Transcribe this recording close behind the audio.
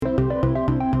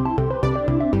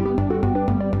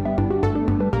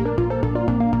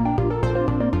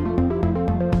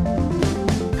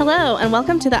Hello, and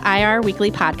welcome to the IR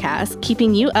Weekly Podcast,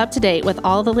 keeping you up to date with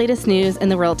all the latest news in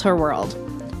the realtor world.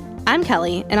 I'm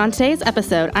Kelly, and on today's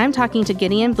episode, I'm talking to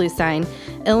Gideon Bluestein,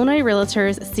 Illinois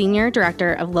Realtors Senior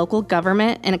Director of Local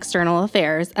Government and External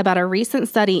Affairs, about a recent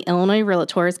study Illinois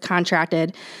Realtors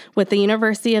contracted with the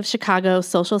University of Chicago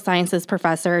social sciences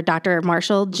professor Dr.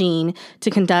 Marshall Jean to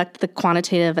conduct the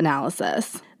quantitative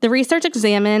analysis. The research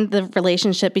examined the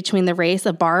relationship between the race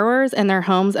of borrowers and their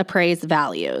homes' appraised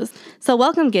values. So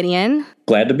welcome, Gideon.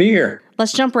 Glad to be here.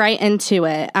 Let's jump right into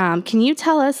it. Can you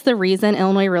tell us the reason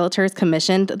Illinois Realtors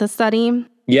commissioned the study?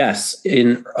 Yes.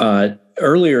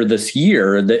 Earlier this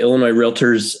year, the Illinois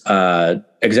Realtors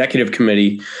Executive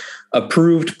Committee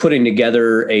approved putting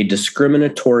together a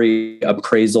discriminatory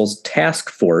appraisals task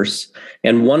force.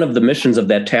 And one of the missions of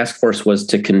that task force was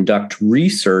to conduct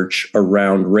research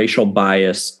around racial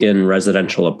bias in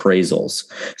residential appraisals.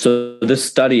 So this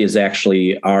study is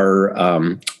actually our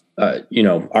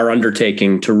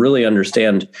undertaking to really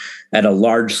understand at a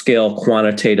large scale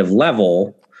quantitative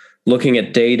level, looking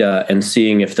at data and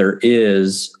seeing if there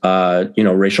is,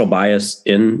 racial bias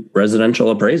in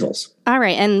residential appraisals. All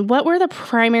right. And what were the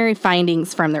primary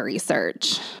findings from the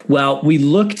research? Well, we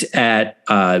looked at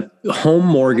Home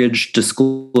Mortgage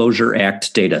Disclosure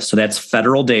Act data. So that's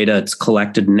federal data. It's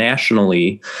collected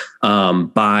nationally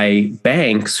by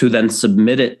banks who then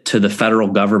submit it to the federal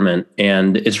government.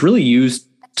 And it's really used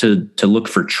to look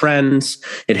for trends.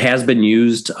 It has been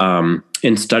used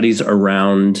in studies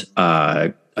around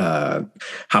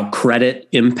how credit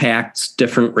impacts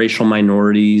different racial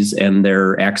minorities and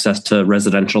their access to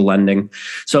residential lending.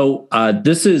 So our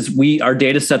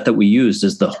data set that we used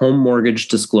is the Home Mortgage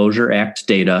Disclosure Act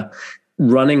data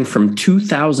running from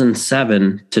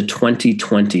 2007 to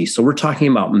 2020. So we're talking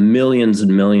about millions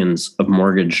and millions of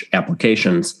mortgage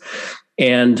applications.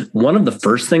 And one of the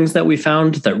first things that we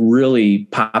found that really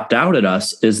popped out at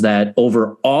us is that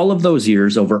over all of those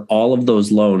years, over all of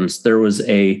those loans, there was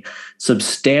a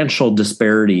substantial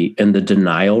disparity in the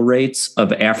denial rates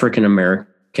of African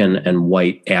American and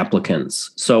white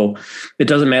applicants. So it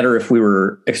doesn't matter if we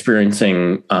were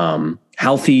experiencing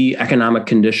healthy economic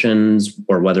conditions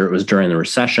or whether it was during the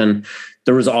recession,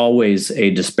 there was always a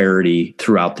disparity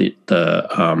throughout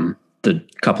the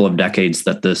couple of decades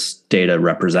that this data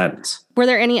represents. Were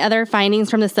there any other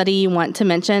findings from the study you want to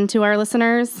mention to our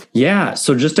listeners? Yeah,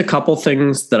 so just a couple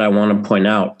things that I want to point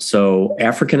out. So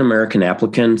African-American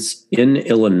applicants in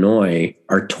Illinois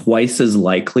are twice as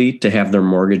likely to have their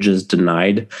mortgages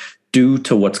denied due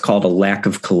to what's called a lack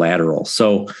of collateral.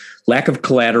 So lack of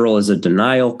collateral is a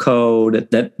denial code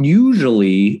that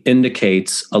usually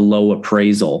indicates a low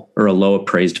appraisal or a low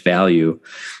appraised value.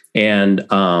 And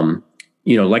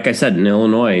like I said, in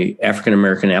Illinois,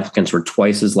 African-American applicants were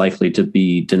twice as likely to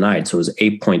be denied. So it was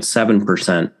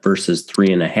 8.7% versus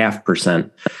 3.5%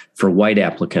 for white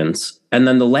applicants. And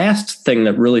then the last thing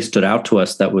that really stood out to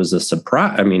us that was a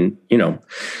surprise, we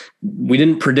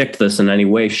didn't predict this in any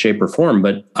way, shape, or form,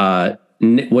 but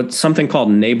what's something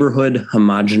called neighborhood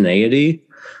homogeneity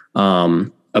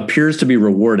appears to be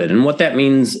rewarded. And what that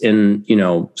means in,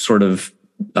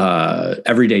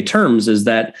 everyday terms is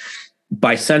that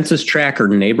by census tract or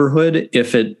neighborhood,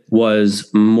 if it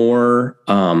was more,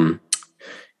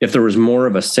 if there was more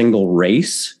of a single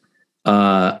race,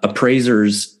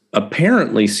 appraisers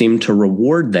apparently seem to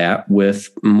reward that with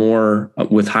higher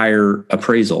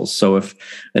appraisals. So if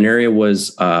an area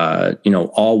was,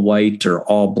 all white or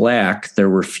all black, there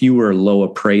were fewer low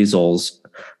appraisals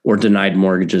or denied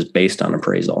mortgages based on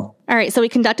appraisal. All right. So we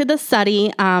conducted this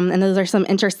study, and those are some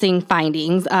interesting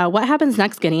findings. What happens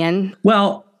next, Gideon?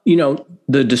 Well,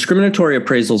 the Discriminatory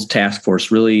Appraisals Task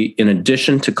Force really, in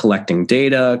addition to collecting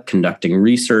data, conducting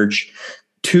research,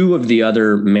 two of the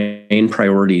other main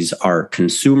priorities are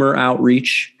consumer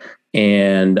outreach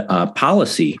and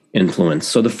policy influence.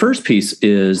 So the first piece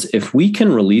is if we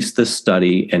can release this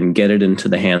study and get it into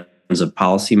the hands of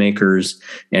policymakers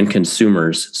and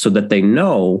consumers so that they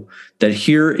know that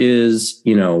here is,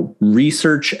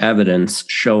 research evidence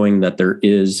showing that there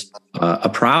is a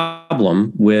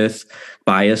problem with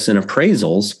bias in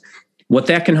appraisals. What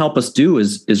that can help us do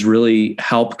is really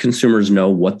help consumers know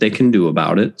what they can do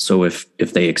about it. So if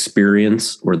they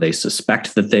experience or they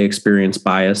suspect that they experience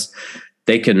bias,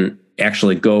 they can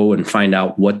actually go and find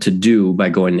out what to do by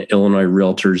going to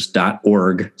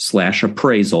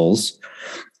illinoisrealtors.org/appraisals.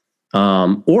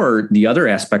 Or the other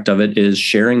aspect of it is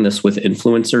sharing this with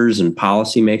influencers and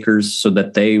policymakers so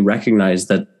that they recognize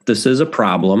that this is a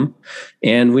problem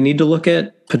and we need to look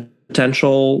at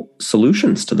potential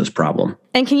solutions to this problem.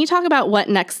 And can you talk about what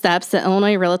next steps the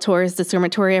Illinois Realtors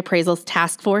Discriminatory Appraisals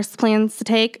Task Force plans to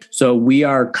take? So we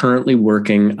are currently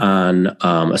working on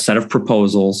a set of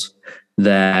proposals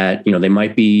that, they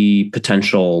might be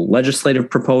potential legislative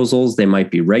proposals, they might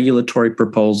be regulatory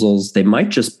proposals, they might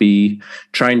just be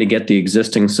trying to get the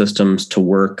existing systems to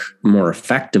work more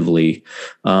effectively.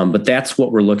 But that's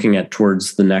what we're looking at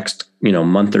towards the next,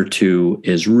 month or two,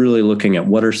 is really looking at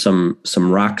what are some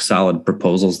rock solid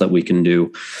proposals that we can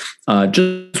do.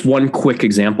 Just one quick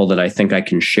example that I think I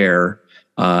can share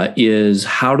is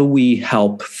how do we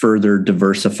help further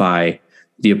diversify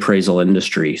the appraisal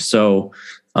industry? So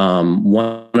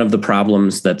one of the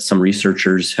problems that some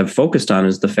researchers have focused on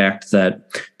is the fact that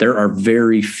there are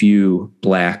very few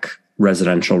Black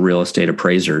residential real estate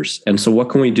appraisers. And so what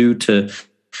can we do to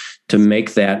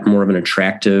make that more of an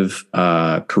attractive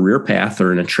career path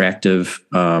or an attractive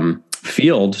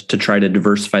field to try to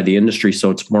diversify the industry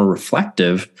so it's more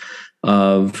reflective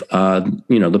of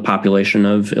the population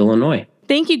of Illinois?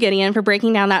 Thank you, Gideon, for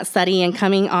breaking down that study and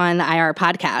coming on the IR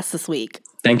podcast this week.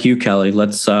 Thank you, Kelly.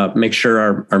 Let's make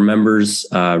sure our members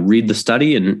read the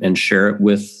study and share it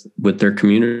with their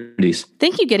communities.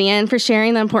 Thank you, Gideon, for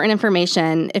sharing the important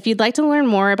information. If you'd like to learn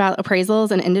more about appraisals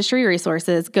and industry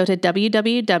resources, go to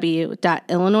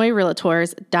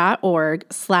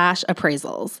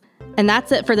www.illinoisrealtors.org/appraisals. And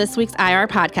that's it for this week's IR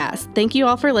podcast. Thank you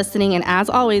all for listening. And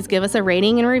as always, give us a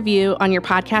rating and review on your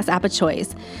podcast app of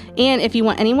choice. And if you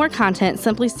want any more content,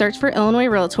 simply search for Illinois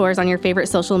Realtors on your favorite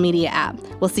social media app.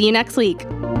 We'll see you next week.